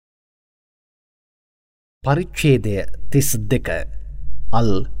පරිච්ඡේදය 32 අල්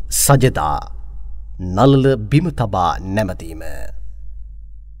සජදා නළල බිම තබා නැමතීම.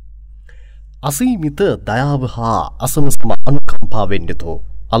 අසීමිත දයාව හා අසමසම අනුකම්පාවෙන් යුතු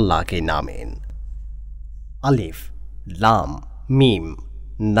අල්ලාහ්ගේ නාමයෙන්. අලිෆ් ලාම් මීම්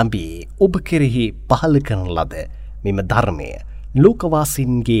නබී ඔබ කෙරෙහි පහළ කරන ලද මෙම ධර්මය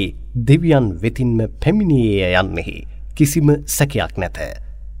ලෝකවාසීන්ගේ දෙවියන් වෙතින්ම පැමිණියේ යන්නෙහි කිසිම සැකයක් නැත.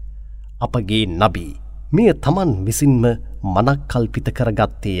 අපගේ නබී මෙය තමන් විසින්ම මනක් කල්පිත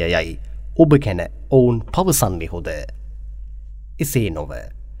කරගත්තේ යයි ඔබ ගැන ඔවුන් පවසන්නේහුද. එසේ නොව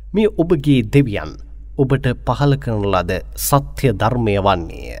මේ ඔබගේ දෙවියන් ඔබට පහළ කරන ලද සත්‍ය ධර්මය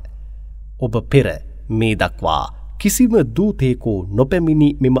වන්නේය. ඔබ පෙර මේ දක්වා කිසිම දූතයෙකු නොපැමිණි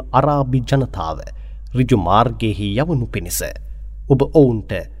මෙම අරාබි ජනතාව ඍජු මාර්ගයෙහි යවනු පිණිස ඔබ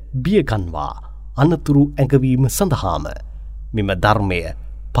ඔවුන්ට බියගන්වා අනතුරු ඇඟවීම සඳහාම මෙම ධර්මය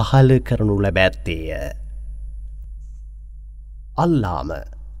පහළ කරනු ලැබ ඇත්තේය. අල්ලාම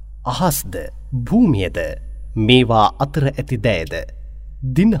අහස්ද භූමියද මේවා අතර ඇති දෑද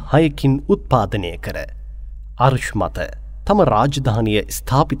දින 6කින් උත්පාදනය කර අර්ෂ් මත තම රාජධානිය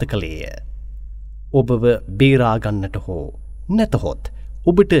ස්ථාපිත කළේය. ඔබව බේරාගන්නට හෝ නැතහොත්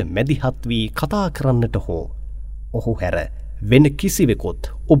ඔබට මැදිහත් වී කතා කරන්නට හෝ ඔහු හැර වෙන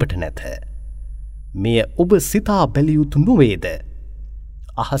කිසිවෙකුත් ඔබට නැත. මෙය ඔබ සිතා බැලිය යුතු නොවේද?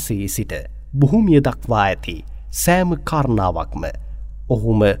 අහසේ සිට භූමිය දක්වා ඇති සෑම කාරණාවක්ම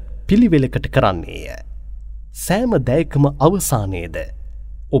ඔහුම පිළිවෙලකට කරන්නේය. සෑම දැයකම අවසානයේද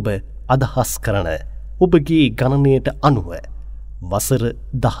ඔබ අදහස් කරන ඔබගේ ගණනයට අනුව වසර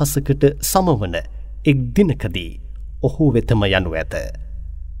 10කට සමවන එක් දිනකදී ඔහු වෙතම යනු ඇත.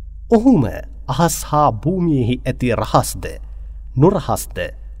 ඔහුම අහස් හා භූමියෙහි ඇති රහස්ද නොරහස්ද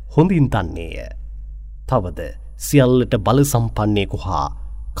හොඳින් දන්නේය. තවද සියල්ලට බල සම්පන්නෙකු හා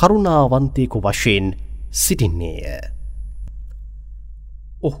කරුණාවන්තයෙකු වශයෙන් සිටින්නේය.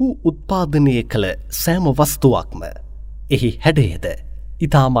 ඔහු උත්පාදනය කළ සෑම වස්තුවක්ම එහි හැඩයද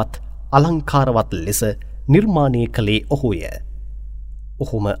ඉතාමත් අලංකාරවත් ලෙස නිර්මාණය කළේ ඔහුය.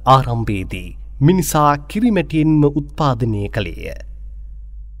 ඔහුම ආරම්භයේදී මිනිසා කිරිමැටියෙන්ම උත්පාදනය කළේය.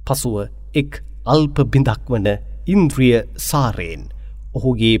 පසුව එක් අල්ප බිඳක් වන ඉන්ද්‍රිය සාරයෙන්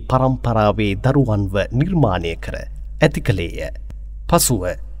ඔහුගේ පරම්පරාවේ දරුවන්ව නිර්මාණය කර ඇති කළේය. පසුව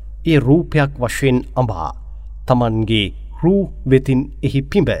ඒ රූපයක් වශයෙන් අඹා තමන්ගේ රූ වෙතින් එහි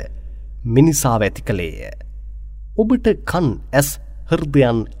පිඹ මිනිසාව ඇති කළේය. ඔබට කන් ඇස්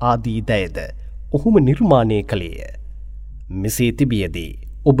හෘදයන් ආදී දෑද ඔහුම නිර්මාණය කළේය. මෙසේ තිබියදී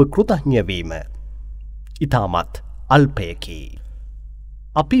ඔබ කෘතඥ වීම ඉතාමත් අල්පයකි.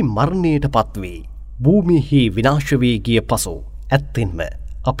 අපි මරණයට පත්වී භූමියෙහි විනාශ වී ගිය පසු ඇත්තෙන්ම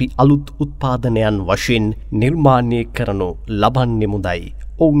අපි අලුත් උත්පාදනයන් වශයෙන් නිර්මාණය කරනු ලබන්නෙමුදයි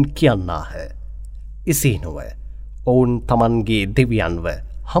ඔවුන් කියන්නාහ. එසේ නොව ඔවුන් තමන්ගේ දෙවියන්ව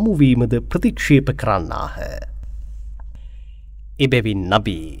හමුවීමද ප්‍රතික්ෂේප කරන්නාහ. එබැවින්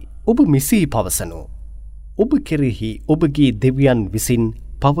නබී ඔබ මෙසේ පවසනු. ඔබ කෙරෙහි ඔබගේ දෙවියන් විසින්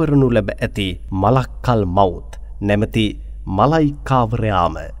පවරනු ලැබ ඇති මලක්කල් මවුත් නැමැති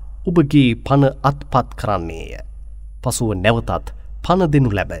මලයිකාවරයාම ඔබගේ පන අත්පත් කරන්නේය. පසුව නැවතත් පන දෙනු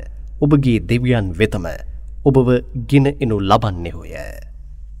ලැබ ඔබගේ දෙවියන් වෙතම ඔබව ගෙන එනු ලබන්නෙහුය.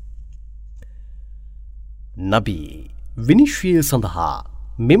 නබී විනිශ්චය සඳහා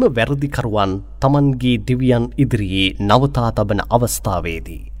මෙම වැරදිකරුවන් තමන්ගේ දෙවියන් ඉදිරියේ නවතා තබන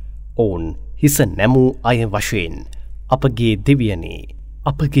අවස්ථාවේදී ඔවුන් හිස නැමූ අය වශයෙන් අපගේ දෙවියනේ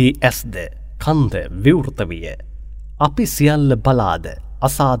අපගේ ඇස්ද කන්ද විවෘත විය. අපි සියල්ල බලාද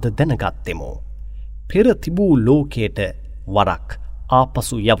අසාද දැනගත්තෙමු. පෙර තිබූ ලෝකයට වරක්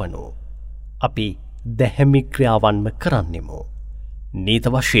ආපසු යවනු. අපි දැහැමි ක්‍රියාවන්ම කරන්නෙමු. නීත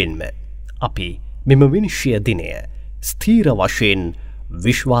වශයෙන්ම අපි මෙම විනිශ්චය දිනය ස්ථීර වශයෙන්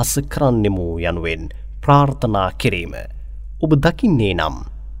විශ්වාස කරන්නෙමු යනුවෙන් ප්‍රාර්ථනා කිරීම ඔබ දකින්නේ නම්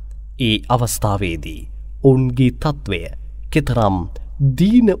ඒ අවස්ථාවේදී ඔවුන්ගේ තත්ත්වය කෙතරම්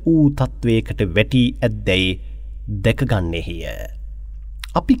දීන වූ තත්ත්වයකට වැටී ඇද්දැයි දැකගන්නෙහිය.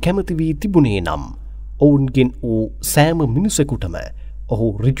 අපි කැමති වී තිබුණේ නම් ඔවුන්ගෙන් වූ සෑම මිනිසෙකුටම ඔහු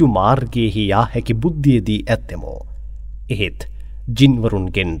ඍජු මාර්ගයෙහි යා හැකි බුද්ධියදී ඇත්තෙමු. එහෙත්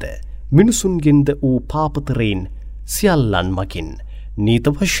ජින්වරුන්ගෙන්ද මිනිසුන්ගෙන්ද වූ පාපතරයින් සියල්ලන් මගින් නීත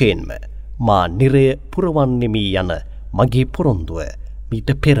වශයෙන්ම මා නිරය පුරවන්නෙමි යන මගේ පොරොන්දුව මීට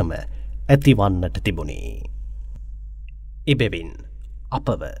පෙරම ඇතිවන්නට තිබුණි. එබැවින්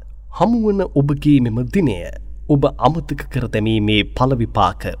අපව හමුවන ඔබගේ මෙම දිනය ඔබ අමතක කර දැමීමේ ඵල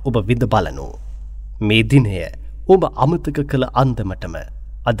විපාක ඔබ විඳ බලනු. මේ දිනය ඔබ අමතක කළ අන්දමටම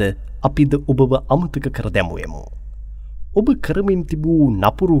අද අපිද ඔබව අමතක කර දැමුවෙමු. ඔබ කරමින් තිබූ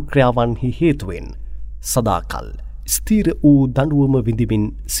නපුරු ක්‍රියාවන්හි හේතුවෙන් සදාකල් ස්ථීර වූ දඬුවම විඳිමින්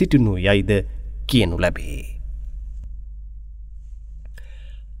සිටිනු යයිද කියනු ලැබේ.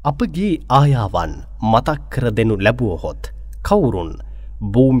 අපගේ ආයාවන් මතක් කර දෙනු ලැබුවහොත් කවුරුන්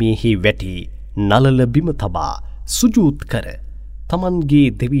භූමියෙහි වැටි නලල බිම තබා සුජූත් කර තමන්ගේ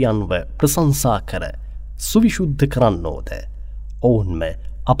දෙවියන්ව ප්‍රශංසා කර සුවිශුද්ධ කරන්නෝද ඔවුන්ම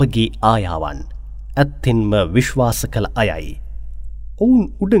අපගේ ආයාවන් ඇත්තෙන්ම විශ්වාස කළ අයයි. ඔවුන්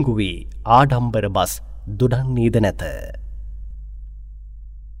උඩඟුවේ ආඩම්බර බස් දොඩන්නේද නැත.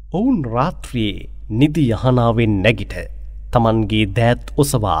 ඔවුන් රාත්‍රියේ නිදි යහනාවෙන් නැගිට තමන්ගේ දෑත්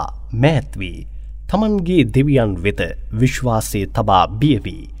ඔසවා මෑත් වී තමන්ගේ දෙවියන් වෙත විශ්වාසයේ තබා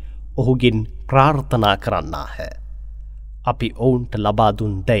බියවී ඔහුගෙන් ප්‍රාර්ථනා කරන්නාහ. අපි ඔවුන්ට ලබා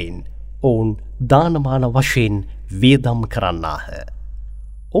දුන් දෙයින් ඔවුන් දානමාන වශයෙන් වියදම් කරන්නාහ.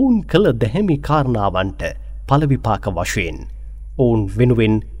 ඔවුන් කළ දැහැමි කාරණාවන්ට පළවිපාක වශයෙන් ඔවුන්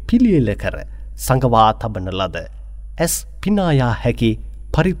වෙනුවෙන් පිළියෙල කර සංගවා තබන ලද ඇස් පිනායා හැකි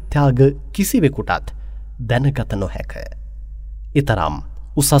පරිත්‍යාග කිසිවෙකුටත් දැනගත නොහැක. ඊතරම්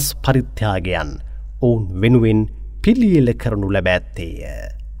උසස් පරිත්‍යාගයන් ඔවුන් වෙනුවෙන් පිළියෙල කරනු ලැබ ඇත්තේය.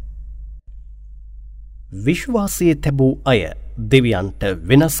 විශ්වාසයේ තැබූ අය දෙවියන්ට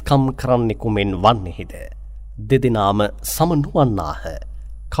වෙනස්කම් කරන්නෙකු මෙන් වන්නේහිද දෙදෙනාම සම නොවන්නාහ.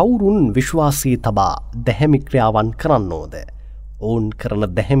 කවුරුන් විශ්වාසී තබා දැහැමි ක්‍රියාවන් කරන්නෝද ඔවුන් කරන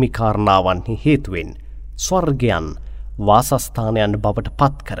දැහැමි කාරණාවන්හි හේතුවෙන් ස්වර්ගයන් වාසස්ථානයන් බවට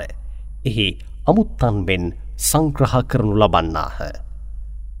පත් කර එහි අමුත්තන්වෙන් සංග්‍රහ කරනු ලබන්නාහ.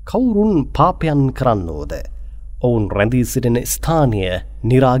 කවුරුන් පාපයන් කරන්නෝද ඔවුන් රැඳී සිටින ස්ථානය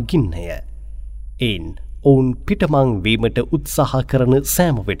නිරාගින්නය. එයින් ඔවුන් පිටමං වීමට උත්සාහ කරන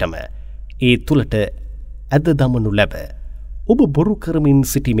සෑම විටම ඒ තුළට ඇද දමනු ලැබ ඔබ බොරු කරමින්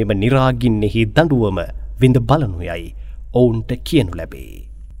සිටි මෙම නිරාගින්නෙහි දඬුවම විඳ බලනු යයි ඔවුන්ට කියනු ලැබේ.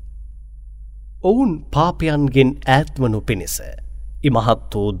 ඔවුන් පාපයන්ගෙන් ඈත්වනු පිණිස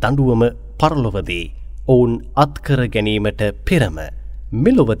ඉමහත් වූ දඬුවම පරලොවදී ඔවුන් අත්කර ගැනීමට පෙරම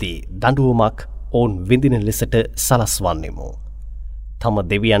මෙලොවදී දඬුවමක් ඔවුන් විඳින ලෙසට සලස්වන්නෙමු. තම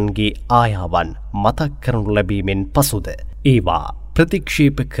දෙවියන්ගේ ආයාවන් මතක් කරනු ලැබීමෙන් පසුද ඒවා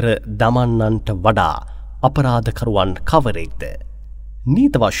ප්‍රතික්ෂේප කර දමන්නන්ට වඩා අපරාධකරුවන් කවරෙක්ද?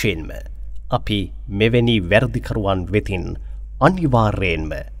 නීත වශයෙන්ම අපි මෙවැනි වැරදිකරුවන් වෙතින්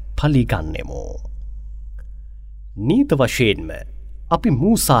අනිවාර්යයෙන්ම පලිගන්නෙමු. නීත වශයෙන්ම අපි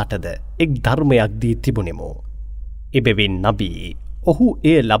මූසාටද එක් ධර්මයක් දී තිබුණෙමු. එබැවින් නබී ඔහු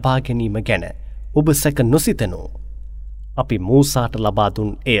එය ලබා ගැනීම ගැන ඔබ සැක නොසිතනු. අපි මූසාට ලබා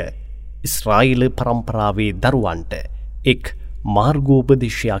දුන් එය ඉස්රායිල පරම්පරාවේ දරුවන්ට එක්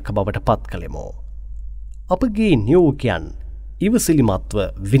මාර්ගෝපදේශයක් බවට පත් කළෙමු. අපගේ නියෝගයන් ඉවසිලිමත්ව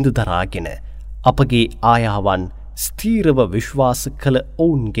විඳදරාගෙන අපගේ ආයාවන් ස්ථීරව විශ්වාස කළ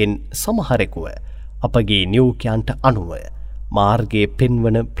ඔවුන්ගෙන් සමහරෙකුව අපගේ නියෝගයන්ට අනුව මාර්ගයේ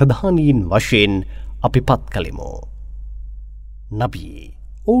පෙන්වන ප්‍රධානීන් වශයෙන් අපි පත් කළෙමු. නබී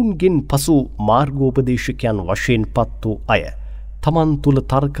ඔවුන්ගෙන් පසු මාර්ගෝපදේශකයන් වශයෙන් පත් වූ අය තමන් තුළ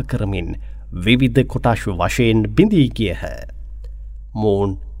තර්ක කරමින් විවිධ කොටස් වශයෙන් බිඳී ගියහ.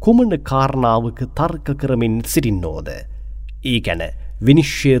 මොවුන් කුමන කාරණාවක තර්ක කරමින් සිටින්නෝද? ඒ ගැන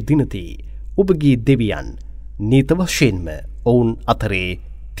විනිශ්චය දිනදී ඔබගේ දෙවියන් නීත වශයෙන්ම ඔවුන් අතරේ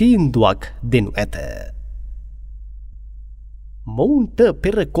තීන්දුවක් දෙනු ඇත. මොවුන්ට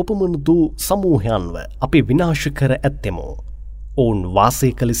පෙර කොපමණදු සමූහයන්ව අපි විනාශ කර ඇත්තෙමු. ඔවුන් වාසය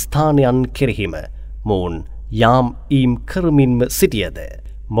කළ ස්ථානයන් කෙරෙහිම මොවුන් යාම් ඊම් කරමින්ම සිටියද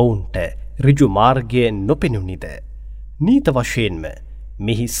මොවුන්ට ඍජු මාර්ගය නොපෙනුනිද? නීත වශයෙන්ම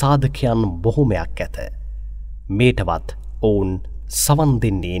මෙහි සාධකයන් බොහොමයක් ඇත. මේටවත් ඔවුන් සවන්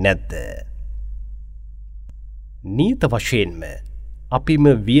දෙන්නේ නැද්ද? නීත වශයෙන්ම අපිම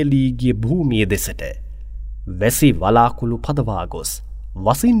වියලී ගිය භූමිය දෙසට වැසි වලාකුළු පදවා ගොස්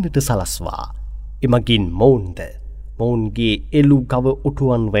වසින්නට සලස්වා එමගින් මොවුන්ද මොවුන්ගේ එළු ගව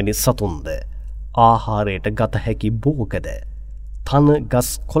උටුවන් වැනි සතුන්ද ආහාරයට ගත හැකි බෝකද තන ගස්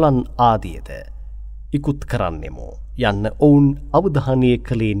කොළන් ආදියද ඉකුත් කරන්නෙමු යන්න ඔවුන් අවධානය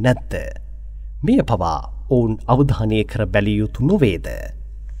කළේ නැද්ද? මෙය පවා ඔවුන් අවධානය කර බැලිය යුතු නොවේද?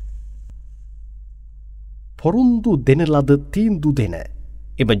 පොරුන්දු දෙන ලද තීන්දු දෙන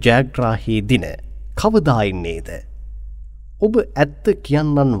එම ජයග්‍රාහී දින කවදා එන්නේද? ඔබ ඇත්ත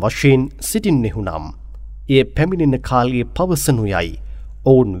කියන්නන් වශයෙන් සිටින්නෙහු නම් එය පැමිණෙන කාලයේ පවසනු යයි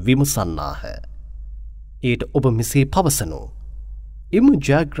ඔවුන් විමසන්නාහ. ඒට ඔබ මෙසේ පවසනු. එම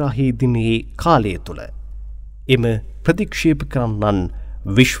ජයග්‍රාහී දිනයේ කාලය තුළ එම ප්‍රතික්ෂේප කරන්නන්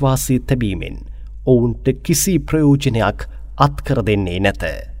විශ්වාසී තැබීමෙන් ඔවුන්ට කිසි ප්‍රයෝජනයක් අත්කර දෙන්නේ නැත.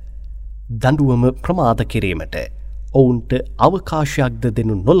 දඬුවම ප්‍රමාද කිරීමට ඔවුන්ට අවකාශයක්ද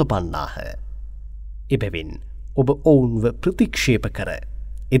දෙනු නොලබන්නාහ. එබැවින් ඔබ ඔවුන්ව ප්‍රතික්ෂේප කර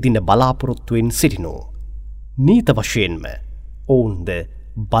එදින බලාපොරොත්තුවෙන් සිටිනු. නීත වශයෙන්ම ඔවුන්ද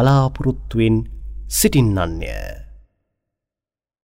බලාපොරොත්තුවෙන් සිටින්නන්ය.